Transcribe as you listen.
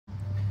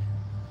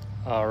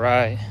All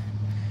right.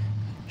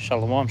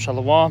 Shalom,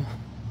 shalom.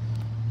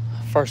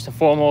 First and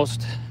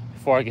foremost,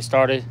 before I get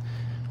started,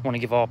 I want to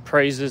give all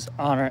praises,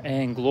 honor,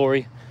 and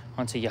glory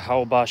unto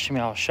Yahweh Ba'Shem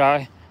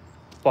Yahushai,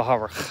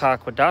 Baharach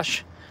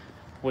Kwadash,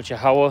 which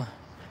Yahweh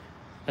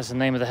is the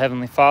name of the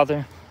Heavenly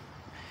Father.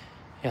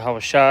 Yahweh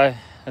Shai,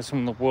 as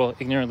whom the world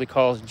ignorantly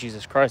calls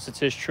Jesus Christ, it's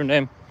his true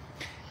name.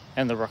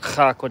 And the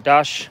Rakha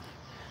Kwadash,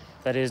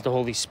 that is the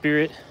Holy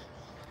Spirit.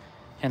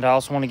 And I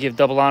also want to give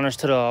double honors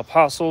to the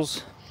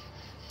apostles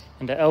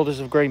and the elders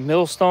of Great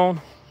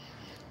Millstone,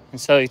 and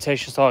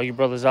salutations to all you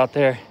brothers out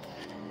there.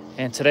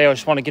 And today I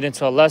just want to get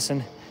into a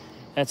lesson,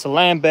 and it's a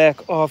land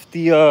back off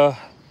the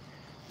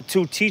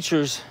two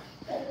teachers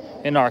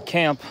in our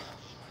camp.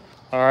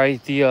 All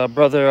right, the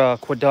brother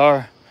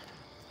Quadar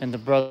and the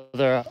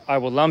brother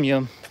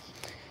Iwalamyam.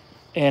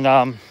 And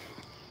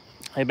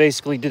I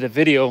basically did a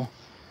video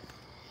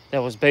that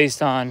was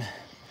based on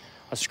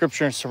a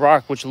scripture in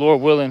Sirach, which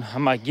Lord willing I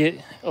might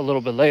get a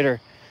little bit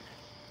later,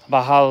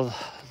 about how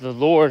the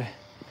Lord,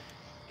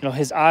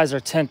 his eyes are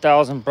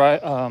 10,000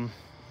 bright.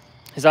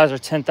 His eyes are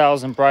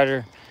 10,000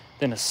 brighter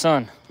than the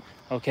sun.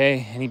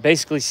 Okay, and he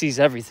basically sees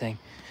everything.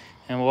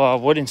 And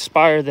what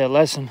inspired that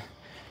lesson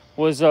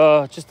was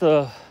just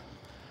a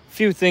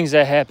few things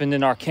that happened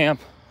in our camp.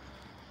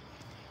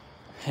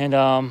 And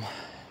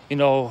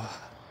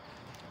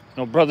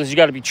brothers, you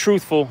got to be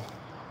truthful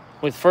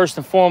with, first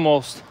and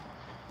foremost,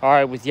 all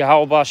right, with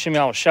Yahweh Ba'Shem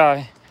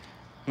Yahushai,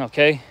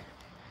 okay,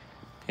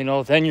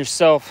 then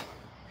yourself,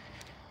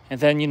 and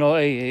then,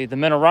 the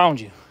men around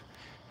you,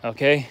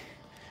 okay?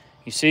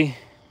 You see,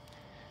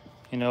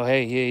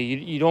 hey,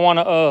 you don't want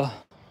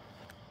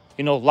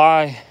to,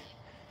 lie,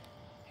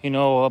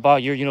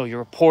 about your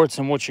reports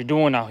and what you're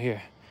doing out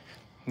here,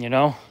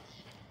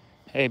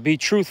 Hey, be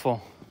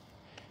truthful,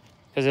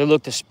 because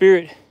look, the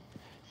Spirit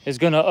is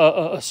going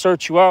to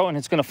search you out, and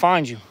it's going to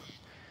find you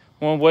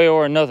one way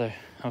or another,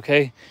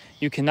 okay?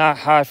 You cannot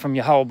hide from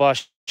Yahweh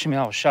Ba'Shem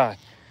Yahushai,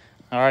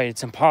 all right?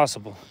 It's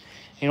impossible.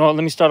 You know what?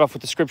 Let me start off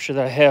with the scripture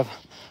that I have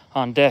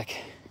on deck.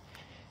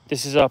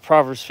 This is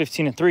Proverbs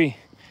 15:3.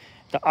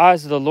 The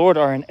eyes of the Lord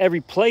are in every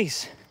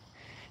place,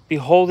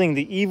 beholding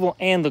the evil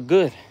and the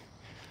good.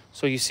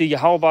 So you see,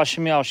 Yahweh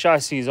Ba'Shem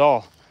Yahushai sees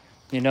all,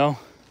 you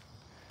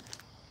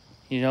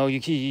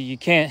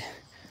can't,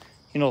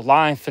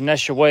 lie and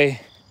finesse your way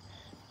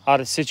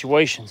out of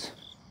situations.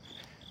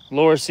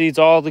 Lord sees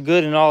all the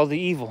good and all the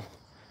evil.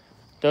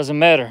 Doesn't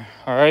matter,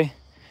 all right?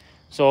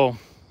 So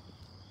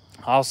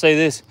I'll say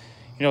this,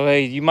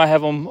 hey, you might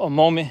have a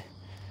moment,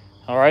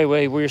 all right,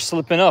 where you're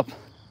slipping up.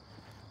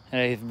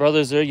 And if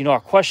brothers are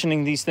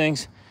questioning these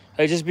things,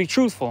 hey, just be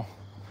truthful,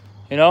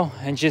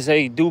 and just,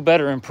 hey, do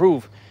better,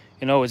 improve.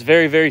 It's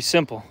very, very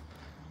simple,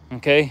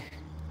 okay?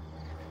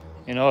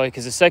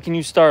 Because the second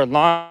you start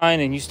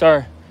lying and you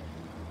start,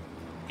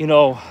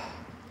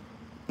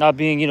 not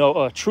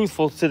being,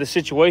 truthful to the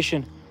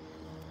situation,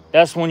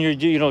 that's when you're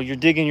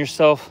digging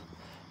yourself,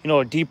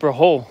 a deeper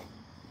hole,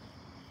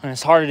 and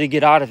it's harder to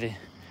get out of it.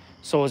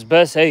 So it's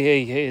best,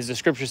 hey, as the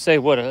scriptures say,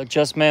 what, a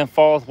just man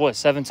falleth,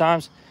 7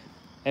 times?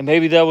 And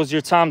maybe that was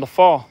your time to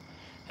fall.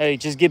 Hey,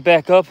 just get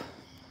back up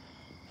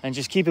and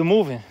just keep it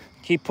moving.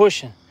 Keep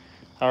pushing,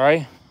 all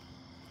right?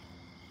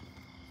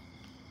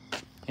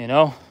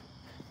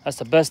 That's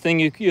the best thing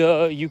you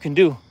can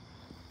do.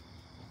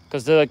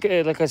 Because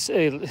like I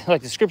say,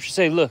 like the scriptures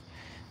say, look,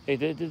 hey,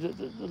 the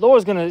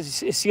Lord's going to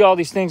see all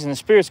these things, and the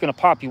Spirit's going to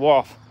pop you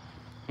off,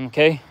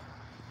 okay?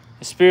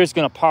 The Spirit's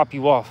going to pop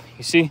you off,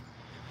 you see?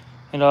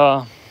 And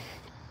let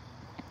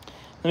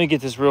me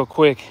get this real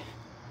quick,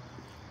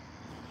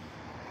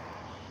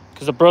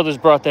 because the brothers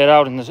brought that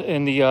out in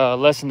the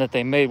lesson that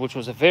they made, which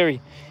was a very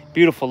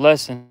beautiful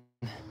lesson.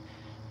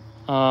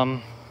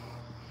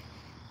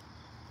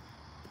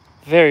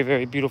 Very,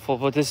 very beautiful.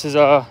 But this is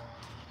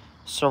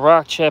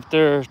Sirach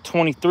chapter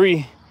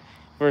 23,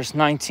 verse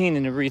 19,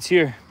 and it reads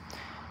here,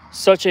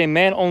 such a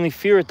man only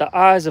feareth the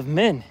eyes of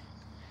men,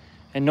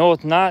 and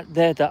knoweth not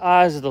that the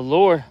eyes of the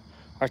Lord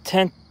are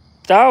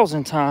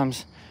 10,000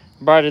 times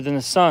brighter than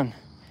the sun,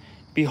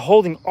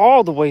 beholding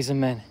all the ways of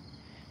men,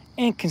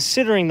 and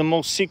considering the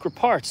most secret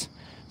parts.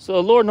 So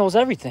the Lord knows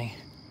everything,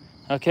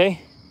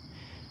 okay?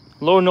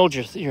 The Lord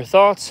knows your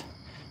thoughts,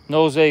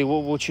 knows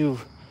what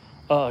you've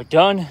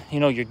done,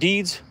 your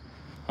deeds,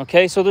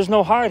 okay? So there's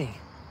no hiding.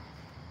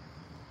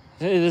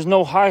 There's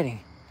no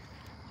hiding,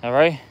 all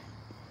right?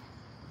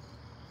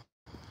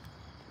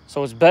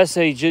 So it's best,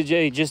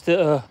 just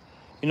to,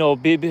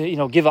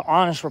 give an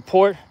honest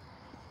report,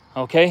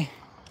 okay?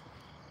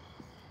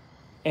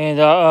 And,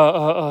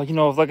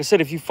 like I said,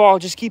 if you fall,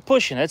 just keep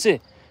pushing. That's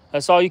it.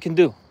 That's all you can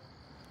do,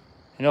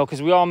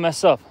 because we all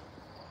mess up.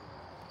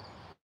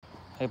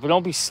 Hey, but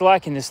don't be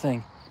slacking this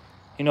thing.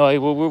 Hey,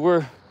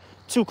 we're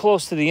too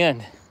close to the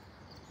end.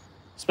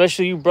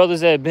 Especially you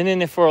brothers that have been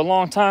in it for a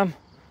long time.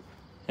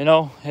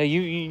 Hey,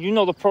 you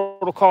know the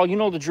protocol. You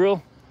know the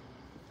drill,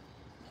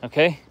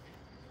 okay?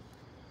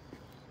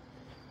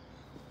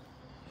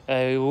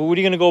 Hey, what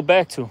are you going to go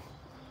back to?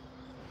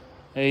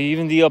 Hey,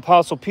 even the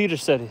Apostle Peter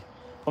said it,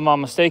 if I'm not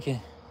mistaken.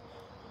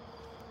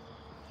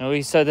 You know,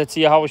 he said that to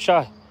Yahweh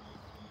Shai.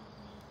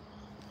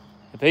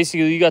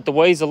 Basically, you got the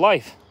ways of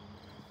life.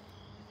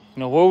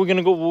 You know, where are we going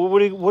to go?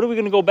 What are we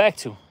going to go back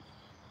to?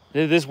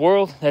 This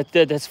world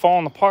that's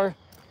falling apart?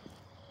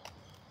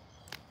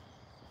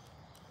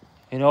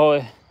 You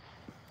know,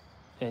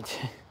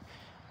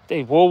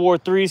 World War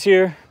III's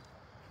here.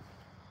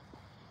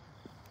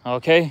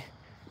 Okay?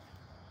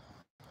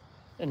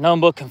 And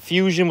nothing but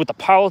confusion with the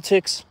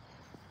politics.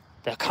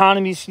 The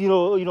economy's,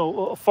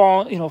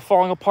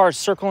 falling apart,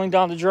 circling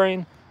down the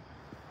drain.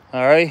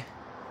 All right?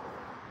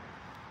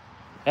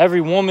 Every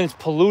woman's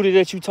polluted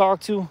that you talk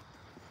to.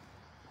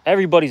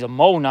 Everybody's a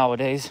mo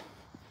nowadays.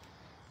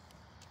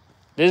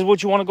 This is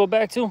what you want to go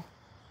back to?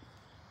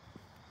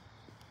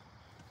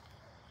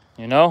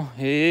 You know,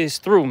 it's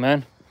through,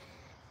 man.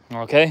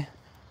 Okay?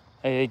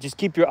 Hey, just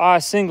keep your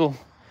eyes single.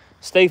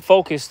 Stay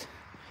focused.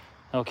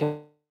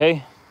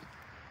 Okay?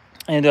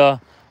 And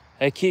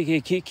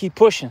keep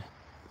pushing.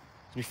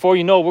 Before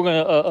you know, we're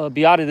gonna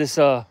be out of this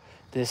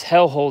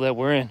hellhole that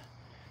we're in.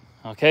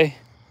 Okay?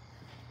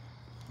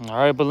 All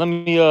right, but let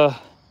me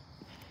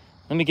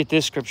get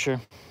this scripture.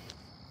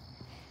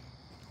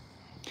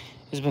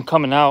 It's been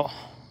coming out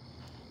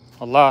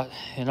a lot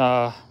in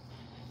my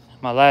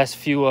last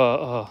few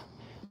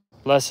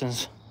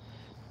lessons.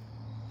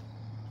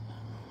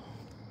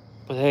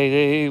 But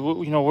hey,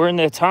 we're in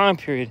that time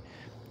period.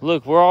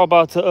 Look, we're all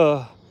about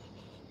to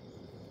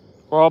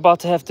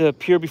have to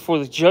appear before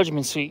the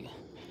judgment seat.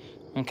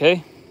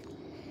 Okay?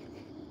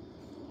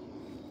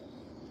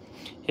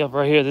 Yep,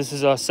 right here. This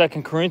is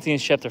 2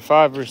 Corinthians chapter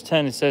 5, verse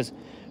 10. It says,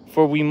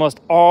 "For we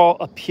must all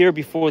appear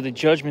before the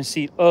judgment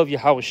seat of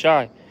Yahweh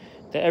Shai,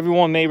 that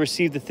everyone may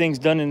receive the things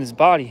done in his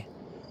body,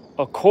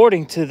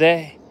 according to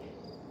that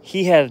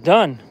he hath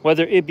done,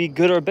 whether it be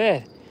good or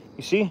bad."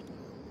 You see?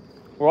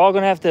 We're all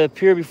going to have to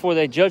appear before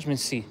that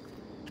judgment seat.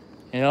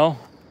 You know?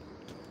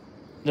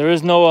 There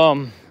is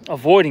no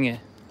avoiding it.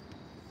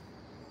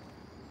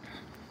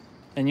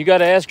 And you got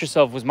to ask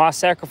yourself, was my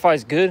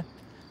sacrifice good?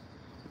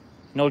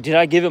 You know, did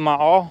I give it my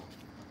all?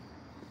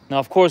 Now,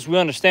 of course, we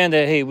understand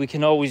that, hey, we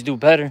can always do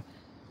better.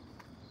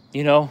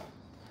 You know?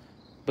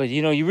 But,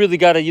 you really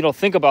got to,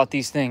 think about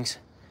these things.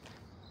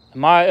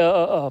 Am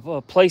I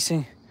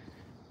placing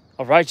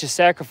a righteous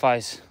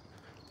sacrifice?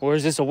 Or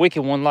is this a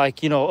wicked one like,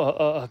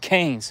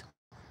 Cain's?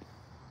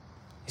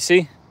 You see?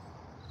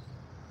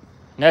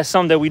 And that's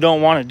something that we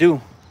don't want to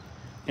do.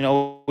 You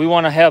know, we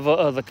want to have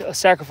a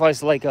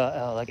sacrifice like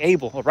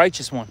Abel, a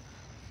righteous one.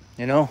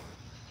 You know?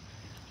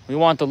 We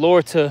want the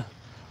Lord to,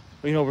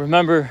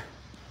 remember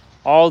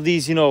all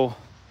these,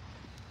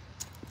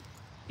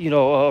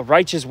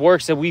 righteous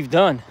works that we've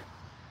done.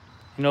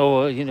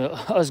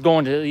 Us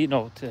going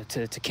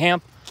to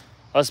camp,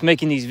 us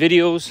making these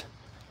videos,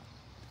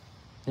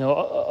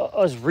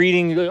 us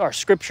reading our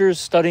scriptures,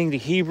 studying the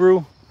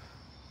Hebrew,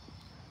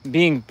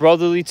 being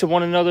brotherly to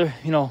one another,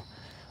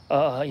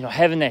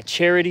 having that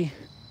charity,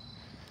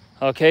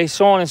 okay,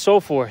 so on and so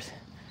forth.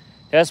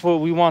 That's what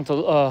we want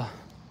the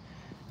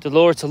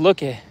Lord to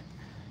look at,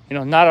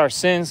 not our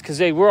sins, because,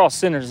 hey, we're all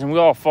sinners and we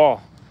all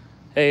fall.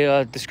 Hey,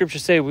 the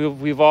scriptures say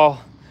we've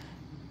all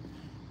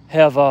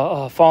have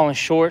fallen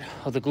short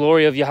of the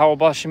glory of Yahweh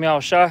Bashem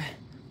Yahweh Shai,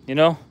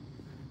 None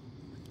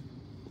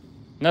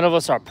of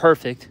us are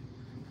perfect.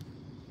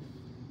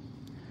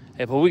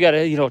 Hey, but we got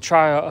to,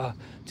 try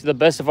to the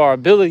best of our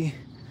ability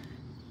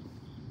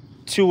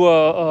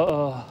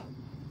to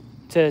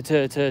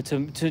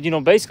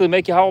basically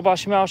make Yahweh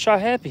Bashem Yahweh Shai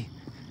happy.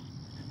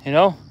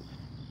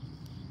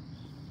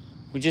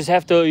 We just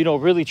have to,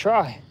 really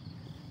try.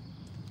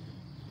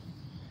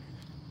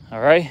 All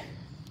right?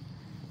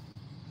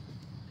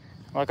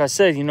 Like I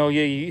said, you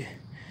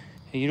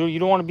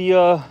don't want to be,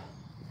 and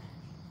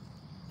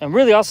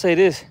really I'll say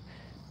this,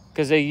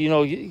 because they,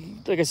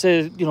 like I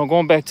said,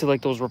 going back to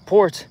like those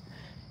reports,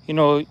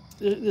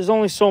 there's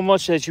only so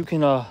much that you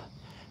can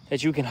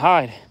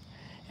hide.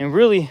 And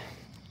really,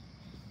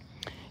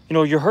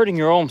 you're hurting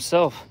your own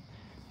self.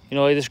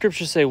 The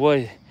scriptures say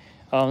what?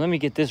 Let me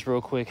get this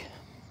real quick.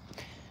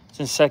 It's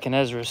in 2nd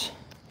Ezra.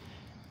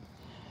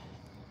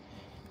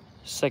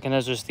 2nd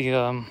Ezra,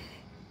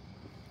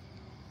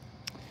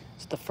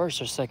 it's the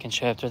first or second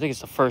chapter. I think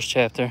it's the first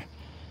chapter.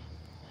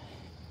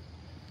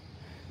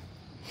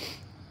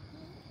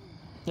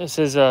 This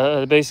is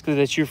basically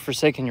that you've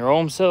forsaken your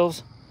own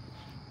selves.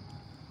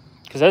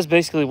 Because that's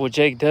basically what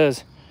Jake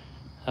does.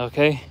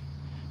 Okay?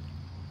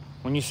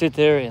 When you sit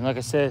there and, like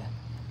I said,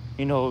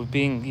 you're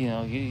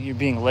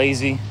being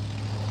lazy.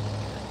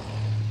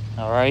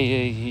 All right?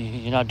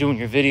 You're not doing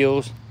your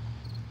videos.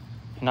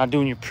 You're not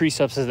doing your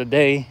precepts of the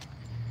day.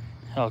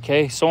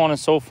 Okay? So on and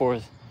so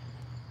forth.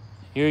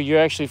 You're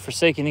actually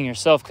forsaking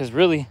yourself, because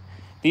really,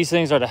 these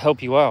things are to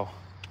help you out.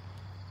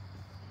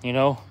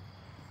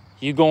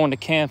 You going to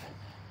camp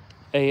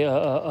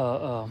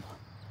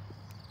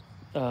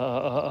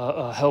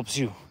helps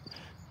you.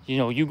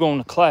 You going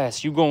to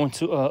class, you going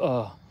to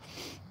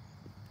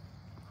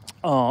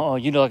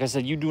like I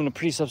said, you doing the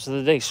precepts of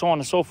the day, so on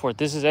and so forth.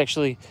 This is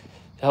actually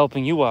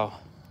helping you out.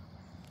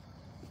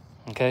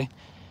 Okay?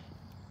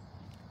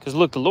 Because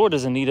look, the Lord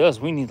doesn't need us.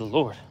 We need the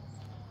Lord.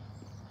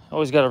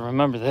 Always got to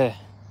remember that.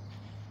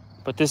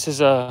 But this is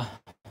 2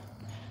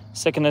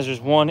 Ezra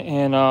 1,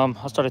 and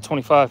I'll start at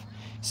 25.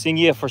 Seeing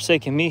ye have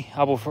forsaken me,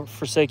 I will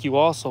forsake you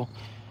also.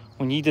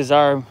 When ye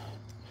desire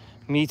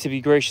me to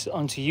be gracious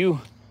unto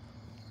you,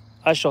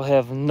 I shall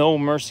have no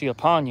mercy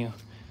upon you.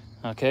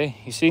 Okay,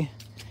 you see?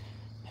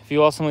 If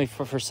you ultimately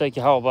forsake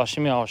Yahweh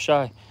Bashim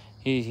Yahushai,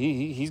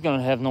 he's going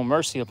to have no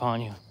mercy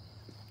upon you.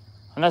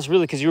 And that's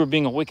really because you were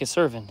being a wicked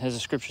servant, as the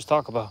scriptures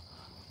talk about.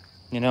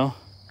 You know?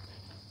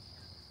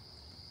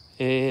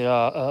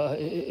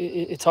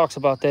 It talks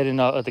about that in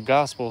the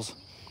Gospels.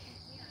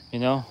 You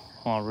know?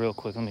 Hold on real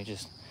quick. Let me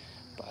just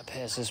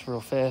bypass this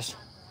real fast.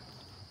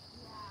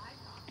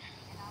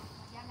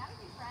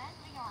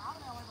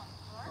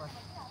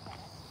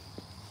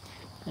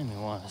 Give me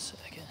 1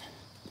 second.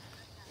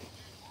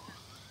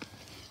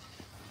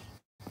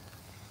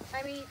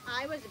 I mean,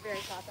 I was very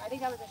shocked. I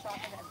think I was a shock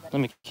of everybody. Let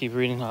me keep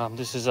reading.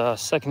 This is 2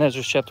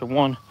 Ezra chapter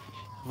 1,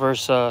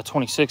 verse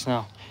 26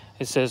 now.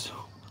 It says,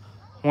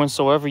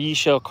 whensoever ye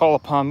shall call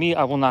upon me,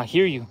 I will not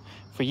hear you.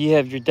 For ye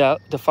have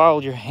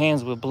defiled your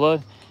hands with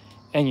blood,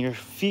 and your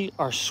feet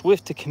are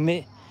swift to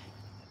commit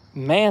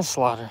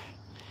manslaughter.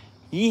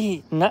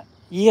 Ye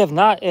have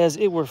not as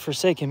it were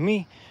forsaken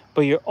me,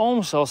 but your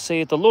own self,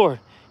 saith the Lord.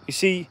 You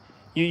see,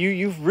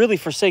 you really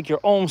forsake your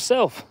own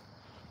self,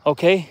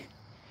 okay?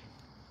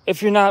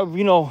 If you're not,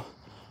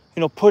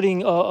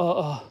 putting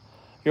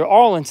your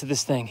all into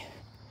this thing,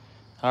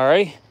 all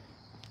right?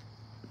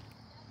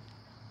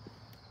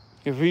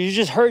 If you're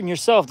just hurting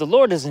yourself, the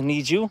Lord doesn't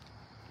need you,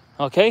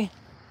 okay?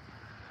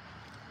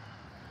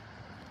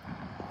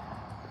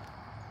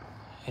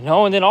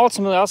 And then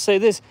ultimately I'll say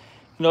this,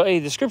 hey,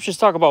 the scriptures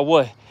talk about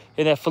what?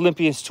 In that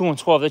Philippians 2 and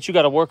 12, that you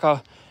got to work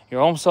out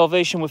your own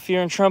salvation with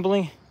fear and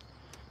trembling.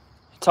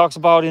 It talks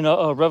about in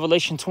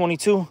Revelation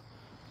 22,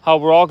 how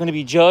we're all going to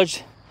be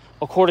judged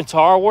according to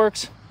our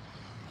works.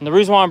 And the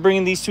reason why I'm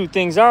bringing these two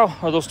things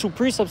out, or those two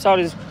precepts out,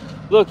 is,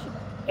 look,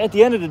 at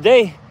the end of the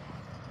day,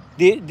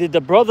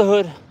 the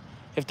brotherhood,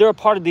 if they're a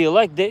part of the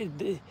elect,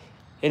 and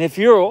if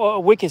you're a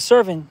wicked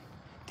servant,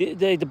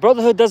 the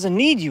brotherhood doesn't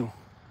need you,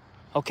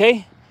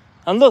 okay?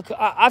 And look,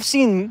 I've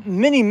seen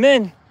many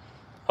men,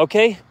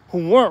 okay,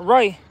 who weren't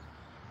right,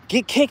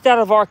 get kicked out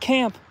of our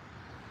camp,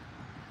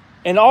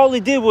 and all they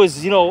did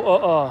was, it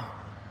allowed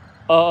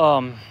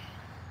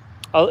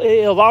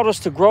us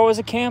to grow as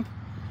a camp,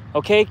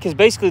 okay? Because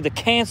basically the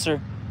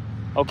cancer,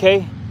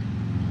 okay,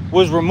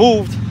 was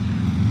removed.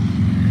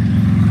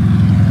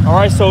 All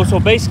right, so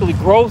basically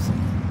growth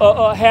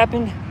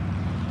happened,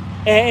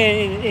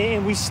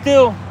 and we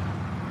still,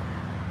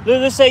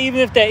 let's say even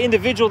if that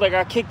individual that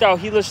got kicked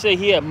out, let's say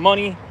he had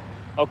money,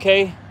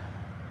 okay,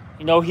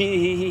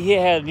 he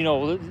had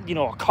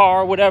a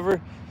car,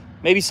 whatever,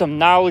 maybe some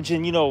knowledge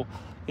and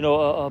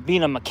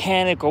being a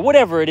mechanic or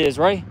whatever it is,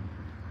 right?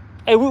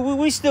 Hey,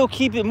 we still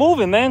keep it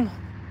moving, man.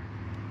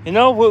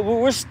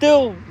 We're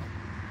still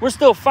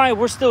fine.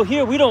 We're still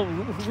here. We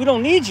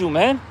don't need you,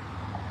 man.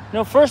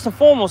 First and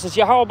foremost, it's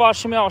Yahweh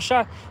Ba'Shem Yahushai.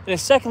 And then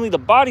secondly, the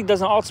body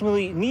doesn't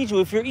ultimately need you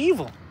if you're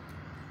evil.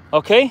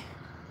 Okay?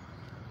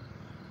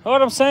 Know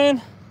what I'm saying?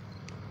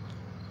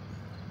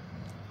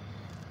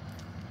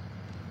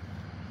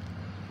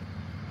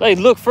 Like,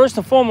 look, first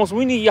and foremost,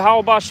 we need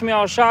Yahweh Ba'Shem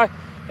Yahushai.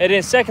 And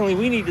then secondly,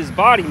 we need this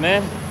body,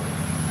 man.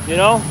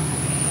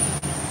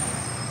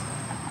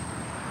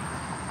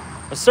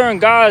 But certain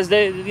guys,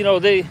 they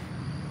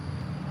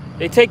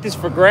take this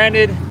for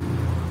granted.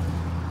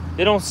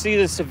 They don't see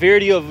the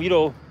severity of,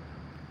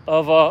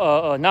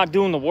 not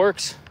doing the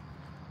works.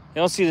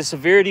 They don't see the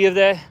severity of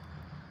that.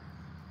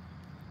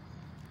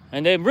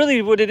 And then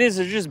really what it is,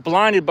 they're just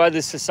blinded by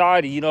this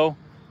society, all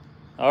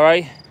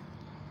right?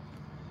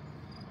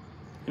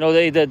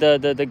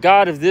 The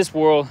God of this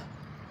world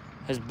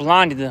has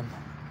blinded them,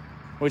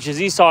 which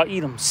is Esau,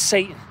 Edom,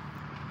 Satan.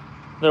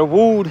 They're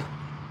wooed,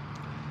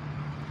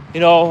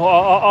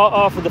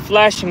 off of the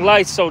flashing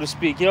lights, so to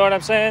speak. You know what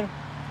I'm saying?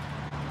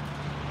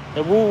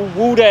 They're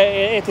wooed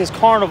at this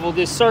carnival,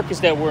 this circus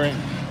that we're in.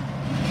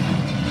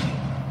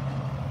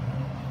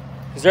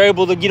 Because they're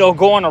able to,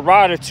 go on a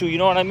ride or two, you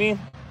know what I mean?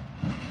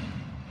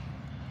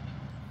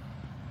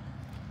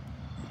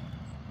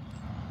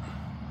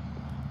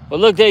 But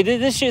look,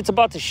 this shit's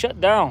about to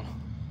shut down.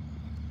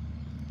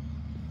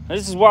 And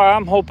this is why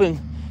I'm hoping,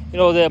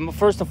 that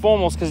first and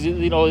foremost, because,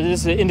 this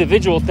is an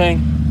individual thing,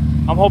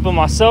 I'm hoping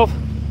myself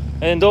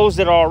and those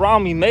that are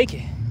around me make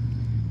it.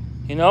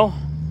 I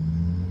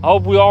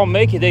hope we all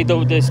make it.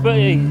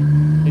 Especially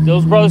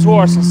those brothers who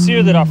are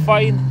sincere, that are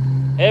fighting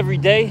every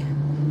day,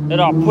 that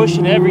are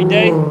pushing every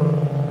day.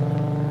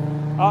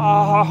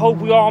 I hope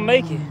we all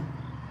make it.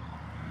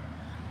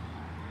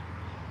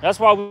 That's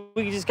why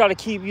we just got to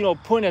keep,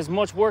 putting as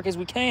much work as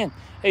we can.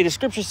 Hey, the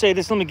scriptures say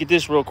this. Let me get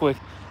this real quick.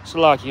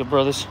 Salakia,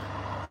 brothers.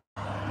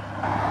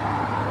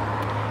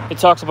 It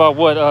talks about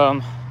what,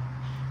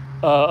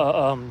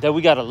 that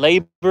we got to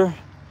labor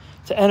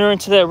to enter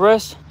into that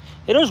rest.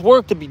 Hey, there's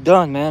work to be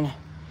done, man.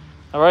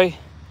 All right?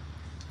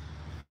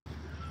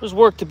 There's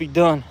work to be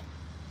done.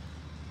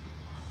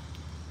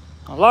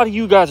 A lot of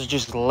you guys are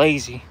just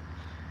lazy,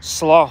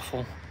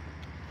 slothful.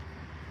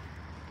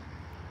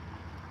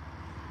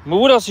 I mean,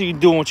 what else are you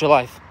doing with your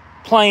life?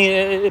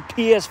 Playing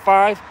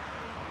PS5?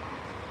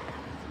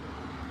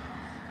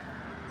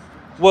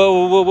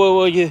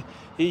 Well,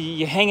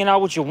 you hanging out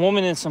with your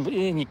woman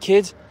and your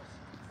kids?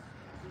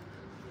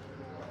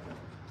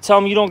 Tell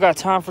them you don't got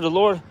time for the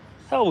Lord?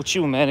 Hell with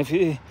you, man, if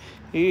you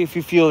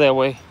feel that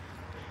way.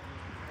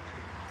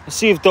 Let's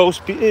see if those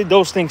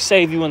things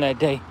save you in that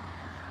day.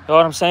 You know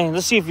what I'm saying?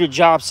 Let's see if your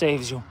job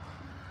saves you.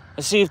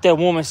 Let's see if that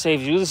woman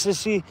saves you. Let's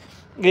see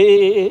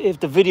if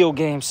the video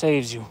game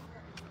saves you. You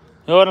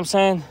know what I'm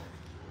saying?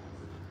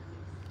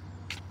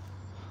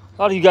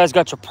 A lot of you guys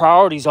got your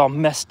priorities all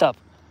messed up.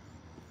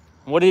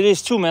 And what it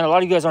is too, man, a lot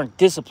of you guys aren't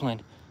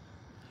disciplined.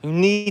 You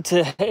need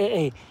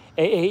to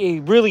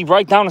really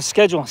write down a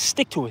schedule and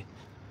stick to it.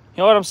 You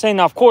know what I'm saying?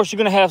 Now, of course, you're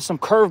going to have some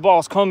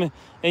curveballs coming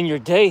in your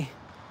day,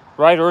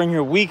 right, or in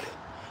your week.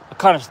 It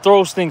kind of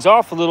throws things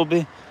off a little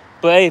bit.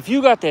 But, hey, if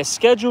you got that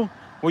schedule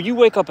where you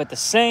wake up at the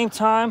same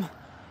time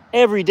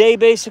every day,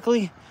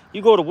 basically,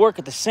 you go to work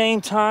at the same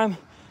time,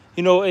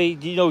 you go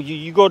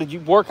to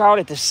work out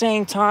at the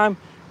same time,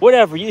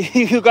 whatever,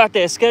 you got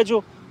that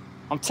schedule,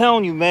 I'm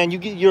telling you, man,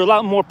 you're a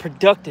lot more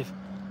productive.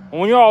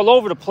 And when you're all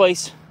over the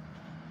place,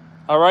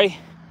 all right,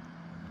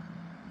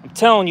 I'm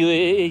telling you,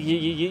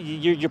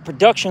 your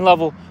production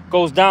level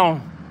goes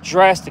down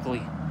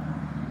drastically.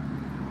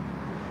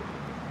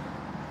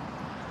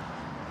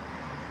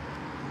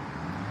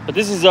 But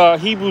this is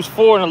Hebrews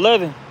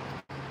 4:11.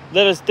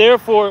 Let us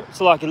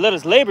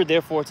labor,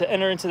 therefore, to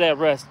enter into that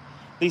rest,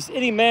 lest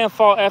any man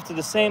fall after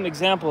the same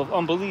example of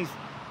unbelief.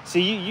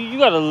 See, you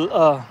got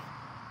to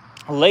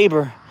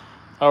labor,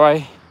 all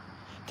right,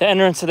 to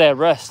enter into that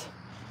rest.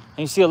 And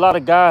you see a lot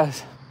of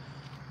guys,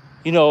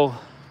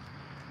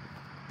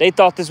 they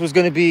thought this was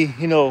going to be,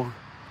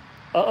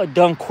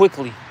 done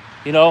quickly,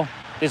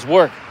 this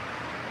work.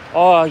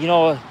 Oh,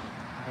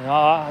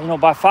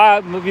 by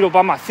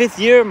my 5th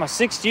year, my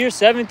 6th year,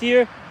 7th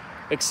year,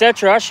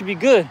 etc., I should be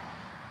good.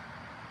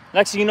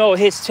 Next thing you know, it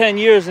hits 10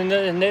 years and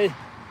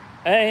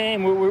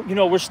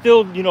we're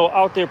still,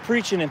 out there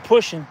preaching and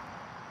pushing.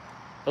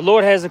 The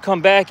Lord hasn't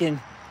come back,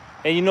 and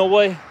you know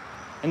what?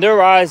 In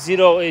their eyes,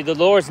 the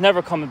Lord's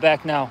never coming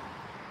back now.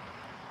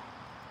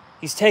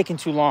 He's taking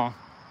too long.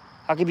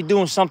 I could be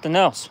doing something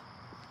else.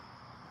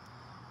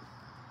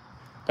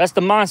 That's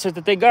the mindset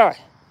that they got.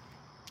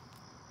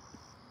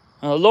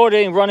 And the Lord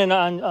ain't running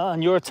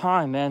on your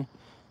time, man.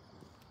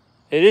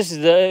 This is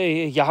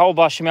the Yahweh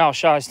Shemal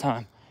Shai's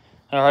time.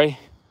 All right?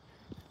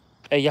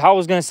 Hey,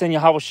 Yahweh's going to send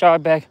Yahweh Shai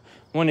back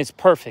when it's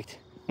perfect,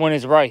 when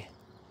it's right.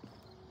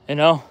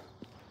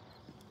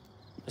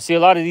 See, a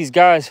lot of these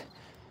guys,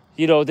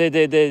 they're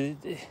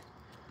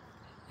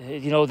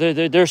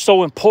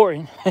so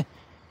important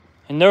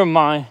in their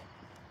mind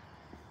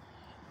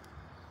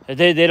that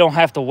they don't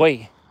have to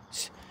wait.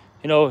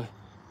 The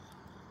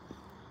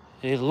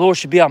Lord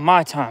should be on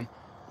my time.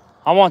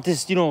 I want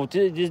this,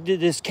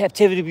 this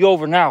captivity to be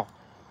over now.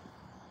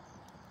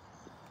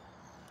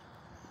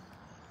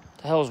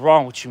 The hell's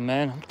wrong with you,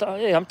 man?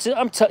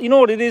 You know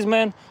what it is,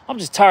 man? I'm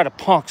just tired of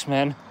punks,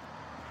 man.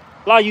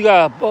 A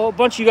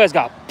bunch of you guys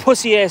got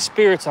pussy-ass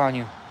spirits on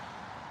you.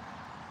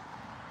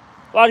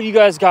 A lot of you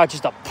guys got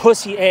just a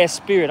pussy-ass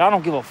spirit. I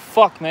don't give a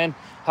fuck, man,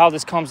 how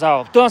this comes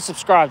out. Don't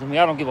subscribe to me.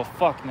 I don't give a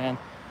fuck, man.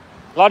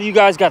 A lot of you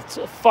guys got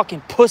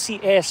fucking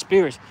pussy-ass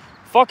spirits.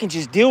 Fucking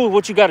just deal with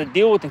what you got to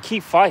deal with and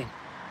keep fighting.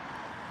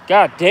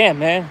 God damn,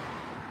 man.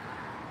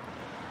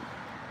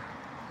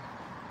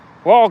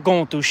 We're all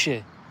going through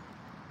shit.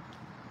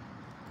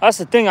 That's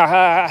the thing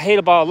I hate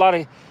about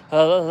a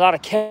lot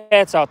of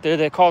cats out there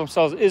that call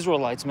themselves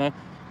Israelites, man.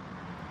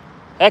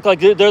 Act like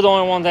they're the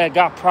only one that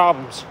got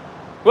problems.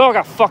 We all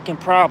got fucking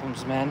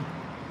problems, man.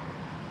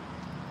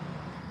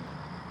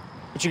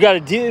 What you got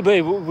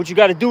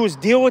to do is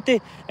deal with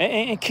it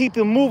and keep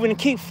it moving and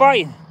keep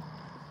fighting.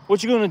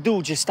 What you gonna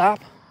do? Just stop?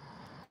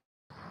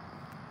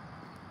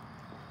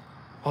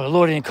 Oh, the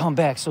Lord didn't come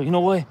back, so you know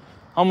what?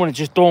 I'm gonna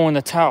just throw in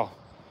the towel.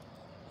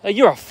 Hey,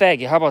 you're a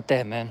faggot. How about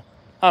that, man?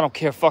 I don't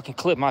care. Fucking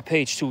clip my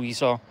page too,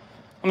 Esau.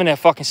 I'm in that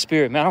fucking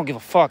spirit, man. I don't give a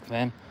fuck,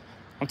 man.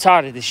 I'm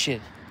tired of this shit.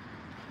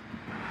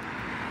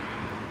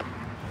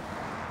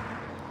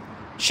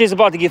 Shit's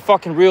about to get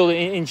fucking real,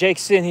 and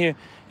Jake's sitting here,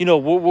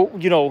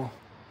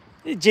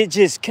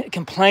 just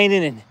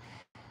complaining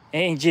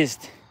and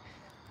just,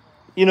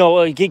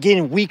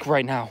 getting weak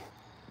right now.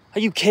 Are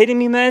you kidding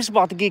me, man? It's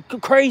about to get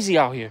crazy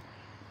out here.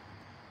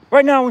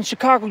 Right now in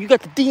Chicago, you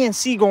got the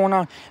DNC going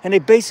on, and they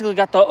basically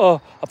got a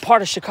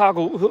part of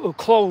Chicago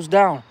closed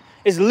down.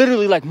 It's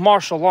literally like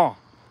martial law.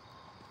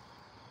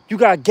 You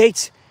got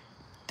gates,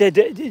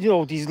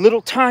 these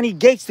little tiny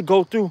gates to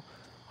go through,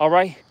 all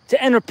right,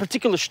 to enter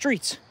particular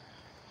streets.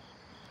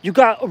 You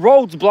got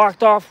roads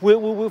blocked off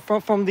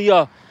from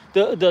the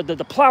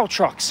plow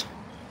trucks,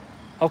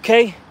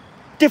 okay?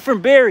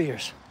 Different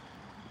barriers.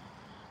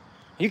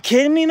 Are you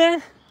kidding me,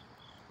 man?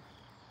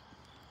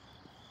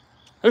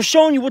 They're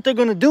showing you what they're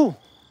going to do.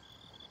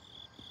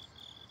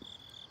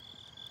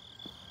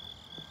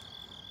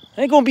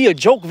 It ain't gonna be a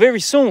joke very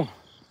soon.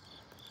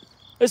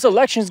 This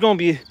election is gonna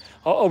be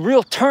a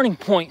real turning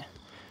point,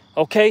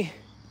 okay,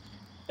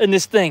 in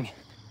this thing.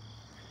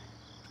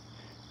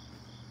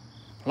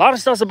 A lot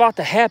of stuff's about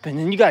to happen,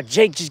 and you got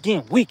Jake just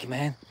getting weak,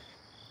 man.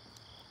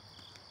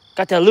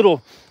 Got that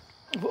little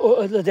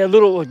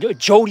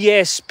Jody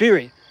ass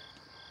spirit,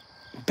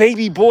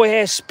 baby boy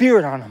ass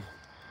spirit on him.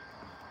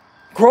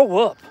 Grow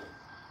up.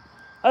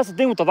 That's the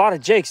thing with a lot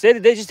of Jakes. They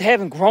just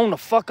haven't grown the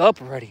fuck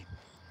up already.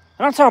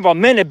 And I'm talking about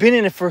men that have been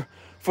in it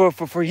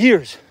for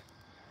years.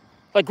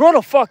 Like, grow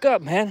the fuck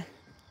up, man.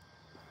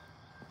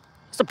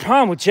 That's the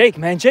problem with Jake,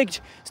 man. Jake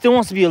still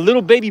wants to be a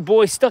little baby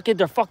boy stuck at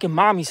their fucking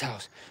mommy's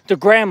house, their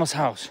grandma's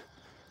house.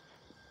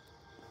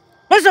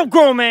 That's some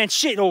grown man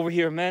shit over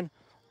here, man.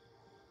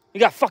 You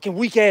got fucking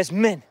weak ass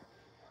men.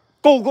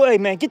 Go, hey,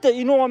 man, get the,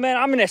 you know what, man?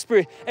 I'm in that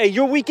spirit. Hey,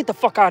 you're weak, get the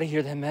fuck out of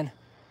here then, man.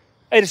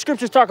 Hey, the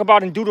scriptures talk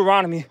about in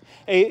Deuteronomy,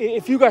 hey,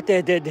 if you got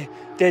you're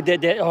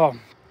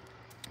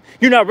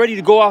not ready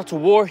to go out to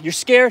war, you're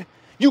scared,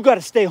 you got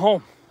to stay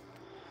home.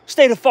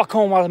 Stay the fuck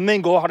home while the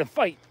men go out and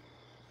fight.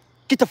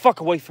 Get the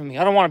fuck away from me.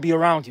 I don't want to be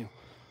around you.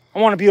 I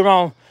want to be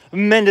around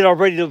men that are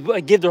ready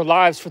to give their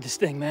lives for this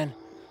thing, man.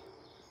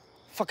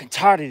 Fucking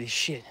tired of this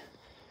shit.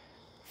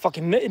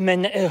 Fucking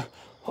men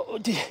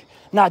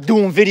not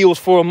doing videos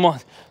for a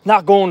month,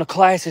 not going to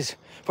classes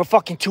for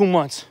fucking 2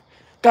 months.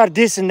 Got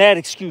this and that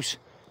excuse.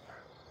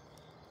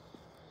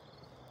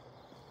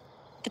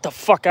 Get the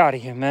fuck out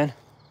of here, man.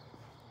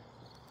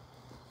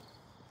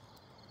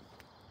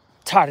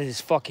 Tired of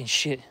this fucking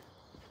shit.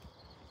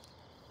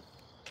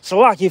 So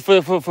lucky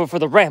for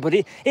the rant, but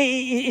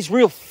it's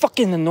real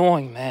fucking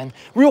annoying, man.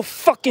 Real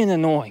fucking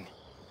annoying.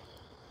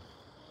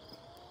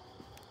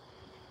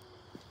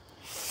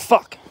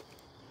 Fuck.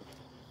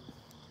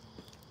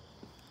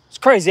 It's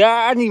crazy.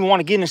 I didn't even want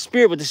to get in the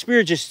spirit, but the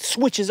spirit just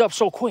switches up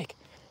so quick.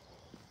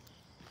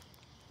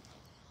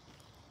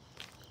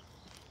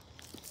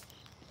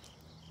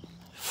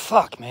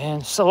 Fuck,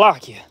 man.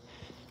 Salakia.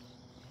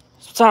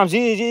 Sometimes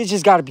it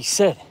just got to be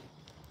said.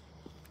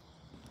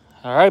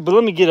 All right, but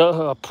let me get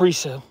a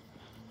precept.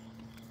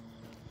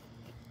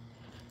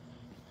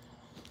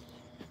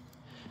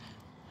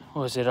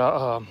 What is it?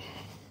 Oh,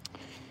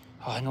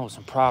 I know it's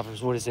in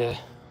Proverbs. What is that?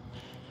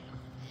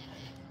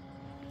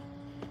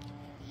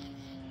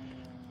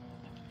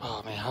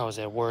 Oh, man, how is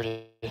that worded?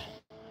 Let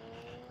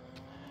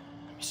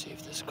me see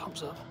if this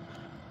comes up.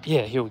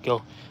 Yeah, here we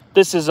go.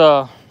 This is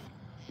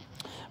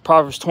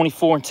Proverbs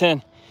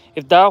 24:10.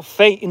 If thou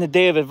faint in the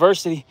day of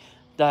adversity,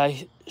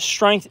 thy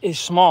strength is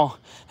small.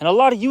 And a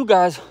lot of you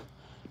guys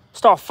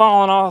start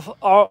falling off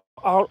out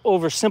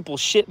over simple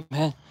shit,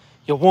 man.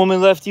 Your woman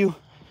left you,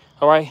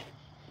 all right?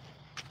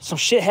 Some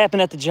shit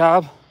happened at the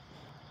job.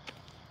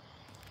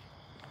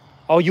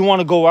 Oh, you want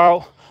to go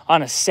out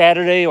on a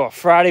Saturday or a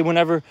Friday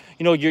whenever,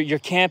 you know, you're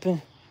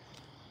camping.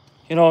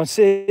 You know, and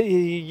say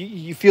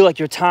you feel like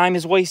your time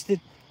is wasted.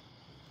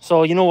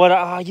 So, you know what?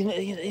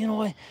 You know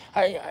what?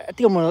 I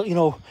think I'm going to, you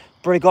know,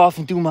 break off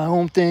and do my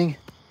own thing.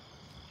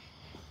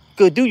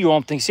 Good, do your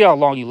own thing. See how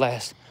long you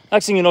last.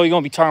 Next thing you know, you're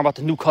going to be talking about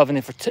the new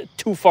covenant for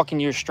 2 fucking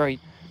years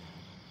straight.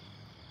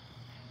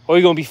 Or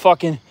you're going to be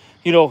fucking,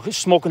 you know,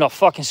 smoking a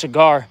fucking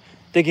cigar,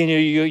 thinking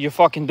you're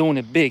fucking doing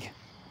it big.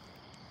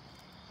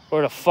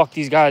 What the fuck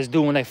these guys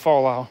do when they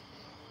fall out?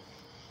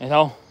 You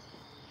know?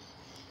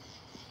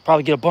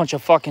 Probably get a bunch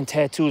of fucking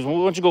tattoos. Why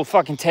don't you go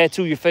fucking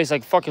tattoo your face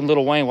like fucking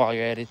Lil Wayne while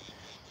you're at it?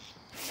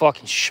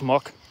 Fucking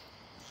schmuck.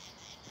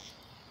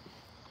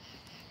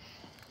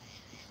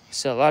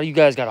 So a lot of you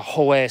guys got a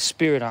whole ass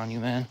spirit on you,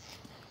 man.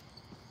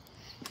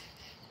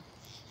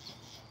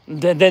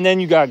 Then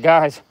you got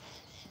guys.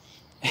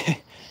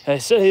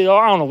 So, you know,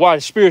 I don't know why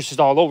the spirit's just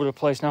all over the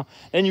place now.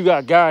 Then you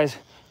got guys,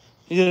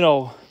 you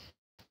know,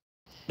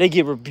 they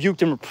get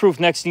rebuked and reproved.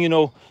 Next thing you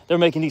know, they're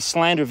making these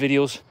slander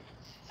videos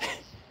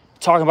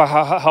talking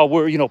about how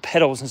we're, you know,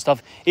 pedos and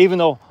stuff. Even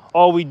though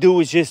all we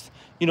do is just,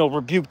 you know,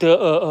 rebuke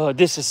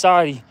this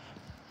society,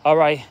 all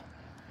right,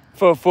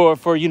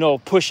 for you know,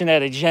 pushing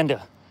that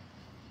agenda.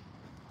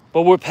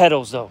 But we're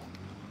pedos, though.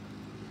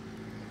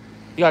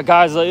 You got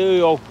guys like, you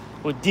know,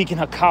 with Deacon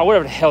Hakal,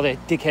 whatever the hell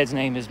that dickhead's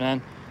name is,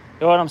 man.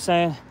 You know what I'm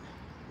saying?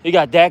 You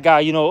got that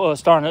guy, you know,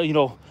 starting to, you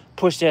know,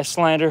 push that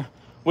slander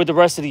with the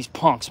rest of these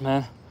punks,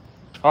 man.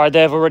 All right,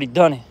 they have already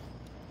done it.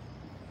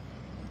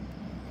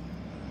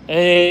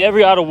 Hey,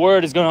 every other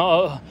word is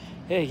gonna,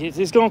 hey,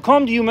 it's gonna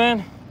come to you,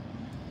 man.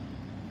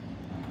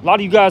 A lot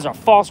of you guys are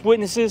false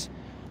witnesses.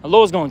 The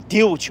Lord's gonna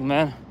deal with you,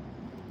 man.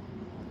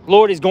 The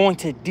Lord is going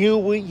to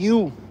deal with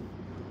you.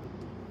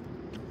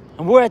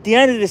 And we're at the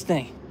end of this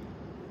thing.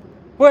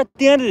 We're at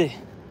the end of it.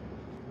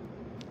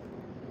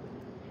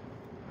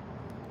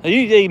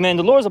 Hey, man,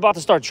 the Lord's about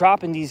to start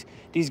dropping these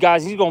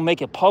guys. He's going to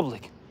make it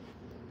public.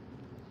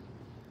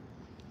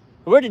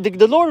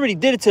 The Lord already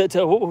did it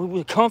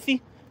to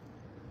Comfy.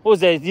 What was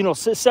that, you know,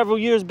 several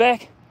years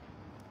back?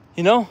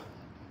 You know?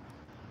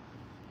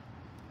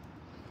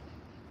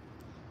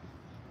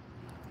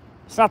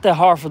 It's not that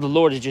hard for the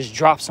Lord to just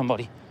drop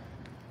somebody.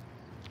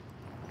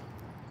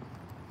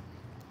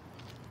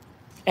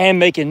 And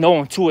make it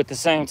known, too, at the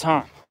same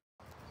time.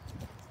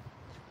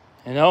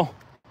 You know?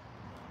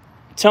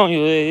 I'm telling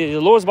you,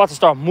 the Lord's about to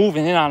start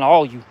moving in on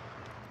all you.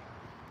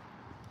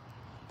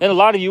 Then a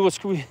lot of you,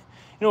 it's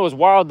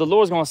wild. The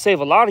Lord's going to save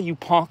a lot of you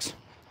punks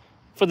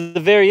for the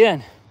very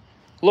end.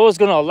 The Lord's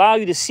going to allow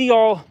you to see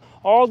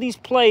all these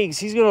plagues.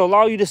 He's going to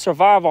allow you to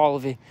survive all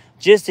of it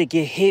just to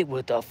get hit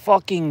with a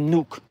fucking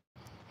nuke.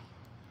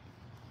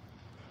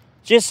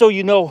 Just so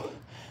you know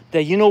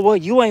that, you know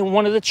what, you ain't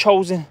one of the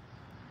chosen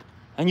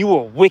and you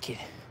are wicked.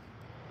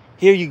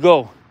 Here you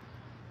go.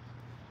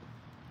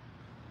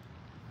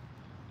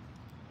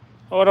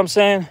 Know what I'm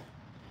saying?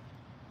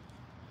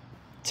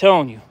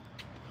 Telling you.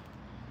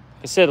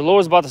 Like I said, the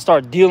Lord's about to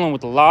start dealing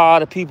with a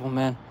lot of people,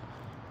 man.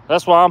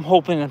 That's why I'm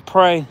hoping and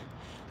praying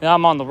that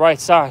I'm on the right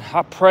side.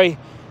 I pray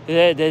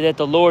that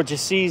the Lord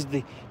just sees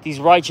these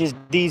righteous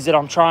deeds that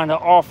I'm trying to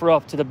offer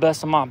up to the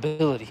best of my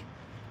ability.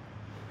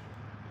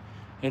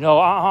 You know,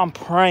 I'm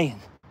praying.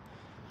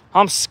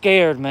 I'm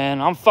scared,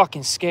 man. I'm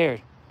fucking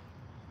scared.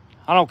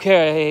 I don't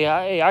care.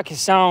 Hey, I can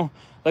sound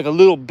like a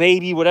little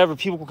baby, whatever.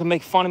 People can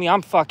make fun of me.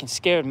 I'm fucking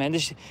scared, man.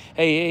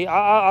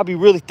 I'll be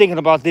really thinking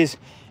about this.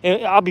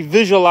 I'll be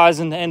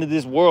visualizing the end of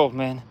this world,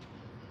 man.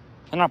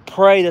 And I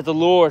pray that the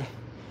Lord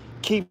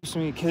keeps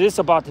me, because it's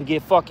about to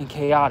get fucking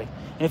chaotic.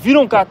 And if you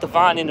don't got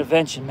divine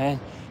intervention, man,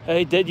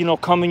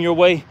 coming your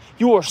way,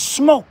 you are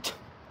smoked.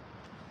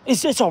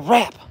 It's a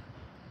wrap.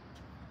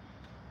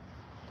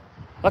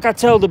 Like I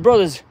tell the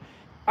brothers,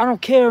 I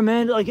don't care,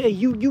 man. Like, hey,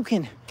 you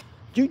can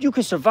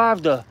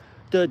survive the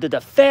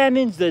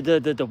famines,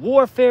 the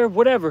warfare,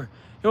 whatever. You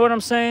know what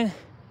I'm saying?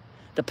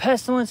 The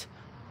pestilence.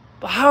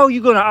 But how are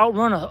you going to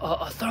outrun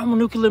a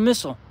thermonuclear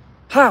missile?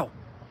 How?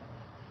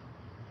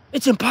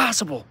 It's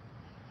impossible.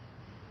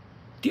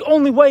 The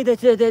only way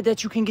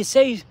that you can get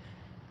saved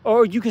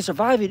or you can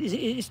survive it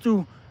is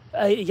through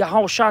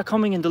Yahweh Shai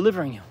coming and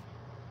delivering you.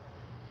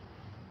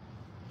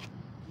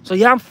 So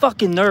yeah, I'm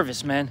fucking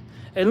nervous, man.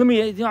 And I'm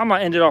going to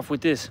end it off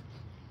with this.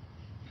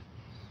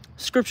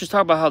 Scriptures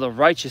talk about how the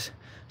righteous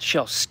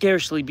shall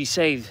scarcely be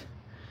saved.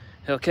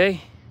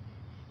 Okay?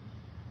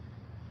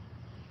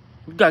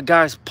 We got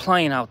guys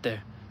playing out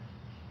there.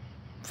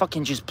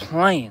 Fucking just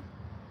playing.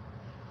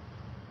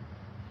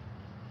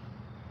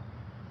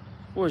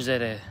 Where's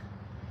that at?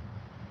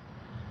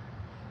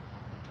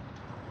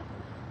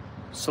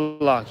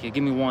 Salakia,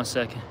 give me 1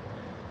 second.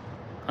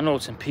 I know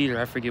it's in Peter.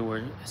 I forget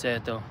where it's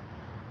at, though.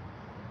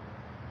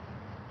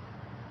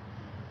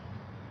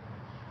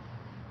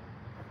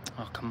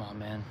 Oh, come on,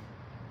 man.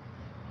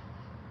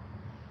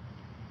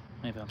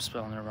 Maybe I'm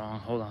spelling it wrong.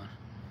 Hold on.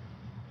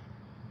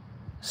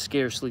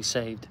 Scarcely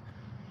saved.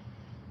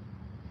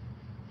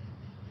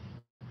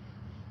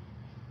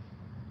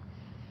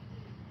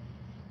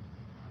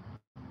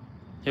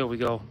 Here we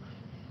go.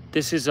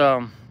 This is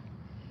I'm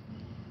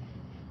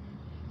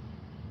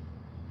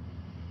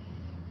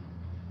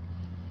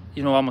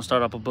gonna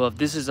start up above.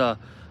 This is 1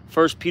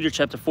 Peter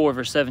chapter 4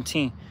 verse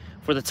 17.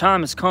 For the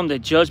time has come that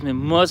judgment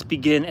must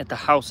begin at the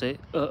house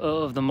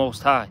of the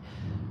Most High.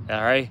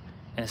 All right?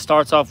 And it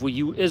starts off with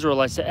you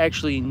Israelites to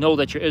actually know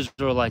that you're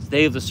Israelites,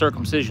 day of the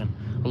circumcision.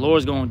 The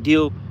Lord's going to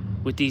deal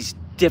with these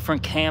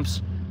different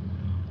camps,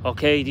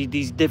 okay?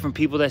 These different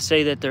people that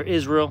say that they're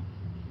Israel,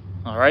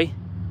 all right?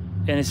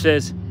 And it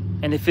says,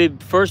 and if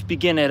it first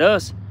begin at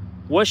us,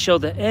 what shall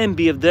the end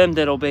be of them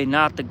that obey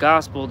not the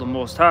gospel of the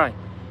Most High?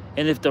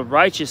 And if the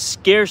righteous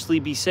scarcely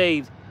be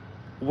saved,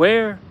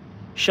 where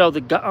shall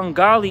the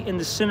ungodly and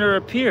the sinner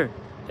appear?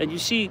 And you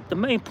see, the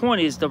main point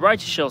is the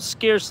righteous shall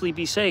scarcely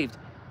be saved.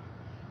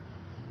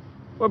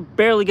 We're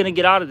barely going to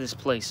get out of this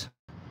place.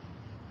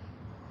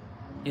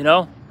 You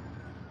know?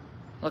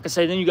 Like I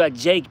said, then you got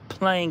Jake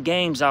playing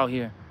games out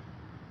here.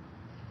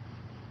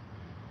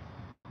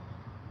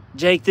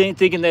 Jake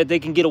thinking that they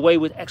can get away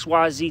with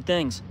XYZ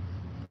things.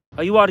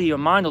 Are you out of your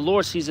mind? The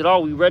Lord sees it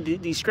all. We read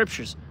these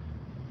scriptures.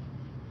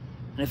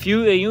 And if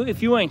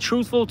you ain't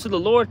truthful to the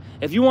Lord,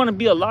 if you want to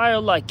be a liar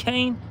like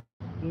Cain,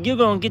 you're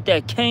going to get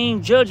that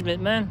Cain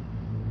judgment, man.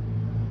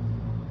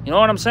 You know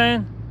what I'm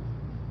saying?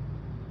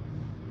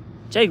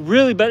 Jake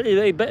really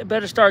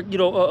better start,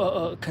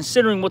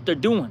 considering what they're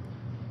doing.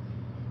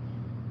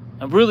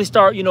 And really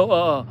start,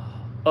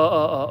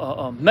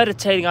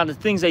 meditating on the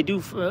things they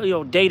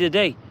do, day to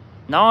day.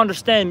 Now, I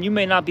understand you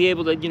may not be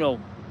able to,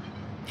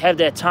 have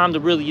that time to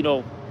really,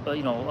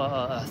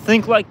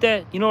 think like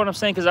that. You know what I'm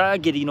saying? Because I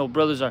get it,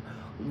 brothers are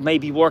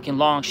maybe working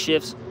long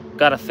shifts,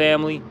 got a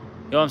family, you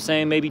know what I'm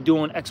saying? Maybe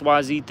doing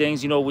XYZ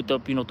things, with the,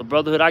 the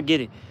brotherhood. I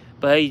get it.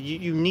 But, hey,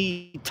 you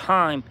need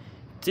time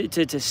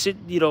to sit,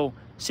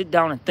 sit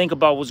down and think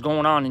about what's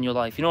going on in your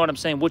life. You know what I'm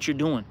saying? What you're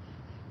doing.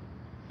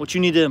 What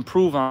you need to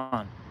improve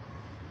on.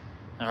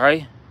 All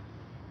right?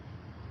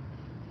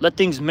 Let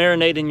things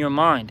marinate in your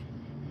mind.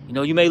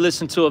 You may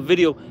listen to a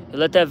video and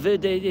let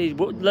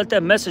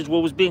that message,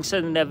 what was being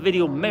said in that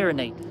video,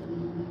 marinate.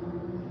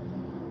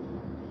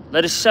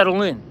 Let it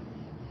settle in.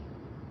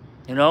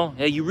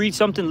 Hey, you read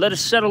something, let it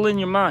settle in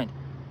your mind.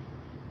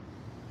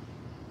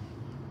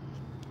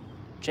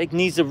 Jake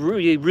needs to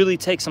really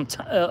take some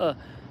time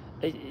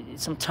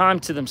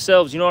to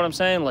themselves. You know what I'm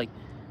saying? Like,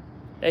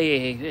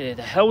 hey,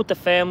 the hell with the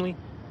family,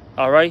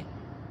 all right?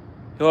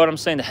 You know what I'm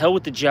saying? The hell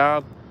with the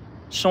job,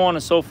 so on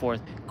and so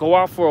forth. Go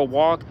out for a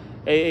walk.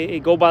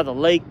 Go by the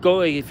lake.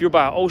 Go if you're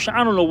by an ocean.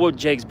 I don't know what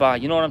Jake's by.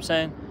 You know what I'm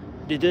saying?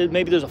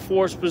 Maybe there's a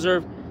forest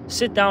preserve.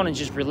 Sit down and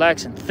just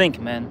relax and think,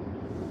 man.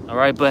 All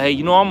right, but hey,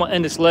 you know I'm gonna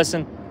end this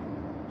lesson.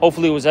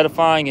 Hopefully it was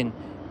edifying, and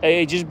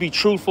hey, just be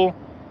truthful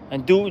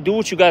and do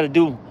what you got to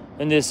do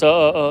in this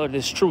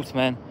this truth,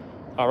 man.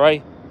 All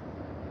right.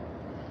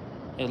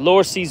 The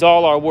Lord sees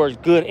all our words,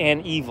 good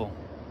and evil.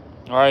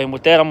 All right, and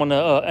with that, I'm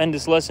gonna end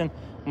this lesson.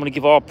 I'm gonna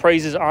give all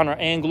praises, honor,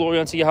 and glory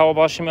unto Yahweh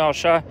Bashem Al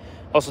Shai.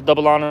 Also,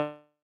 double honor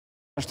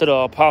to the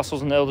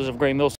apostles and the elders of Great Millstone.